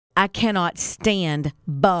I cannot stand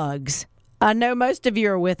bugs. I know most of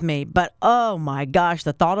you are with me, but oh my gosh,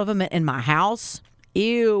 the thought of them in my house,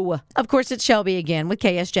 ew. Of course, it's Shelby again with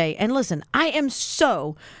KSJ. And listen, I am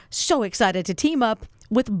so excited to team up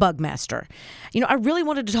with BugMaster. I really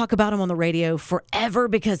wanted to talk about them on the radio forever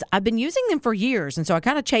because I've been using them for years, and so I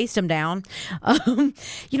kind of chased them down.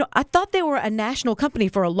 I thought they were a national company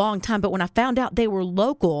for a long time, but when I found out they were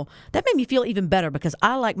local, that made me feel even better because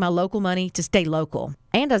I like my local money to stay local.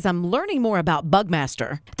 And as I'm learning more about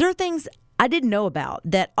BugMaster, there are things I didn't know about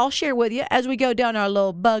that I'll share with you as we go down our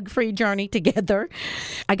little bug-free journey together.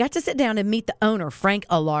 I got to sit down and meet the owner, Frank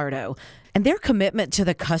Alardo, and their commitment to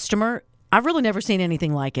the customer, I've really never seen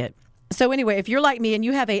anything like it. So anyway, if you're like me and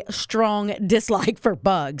you have a strong dislike for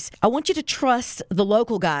bugs, I want you to trust the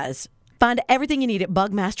local guys. Find everything you need at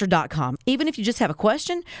bugmaster.com. Even if you just have a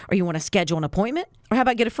question or you want to schedule an appointment, or how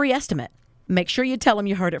about get a free estimate? Make sure you tell them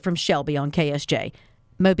you heard it from Shelby on KSJ.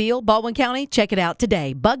 Mobile, Baldwin County, check it out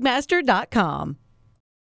today. Bugmaster.com.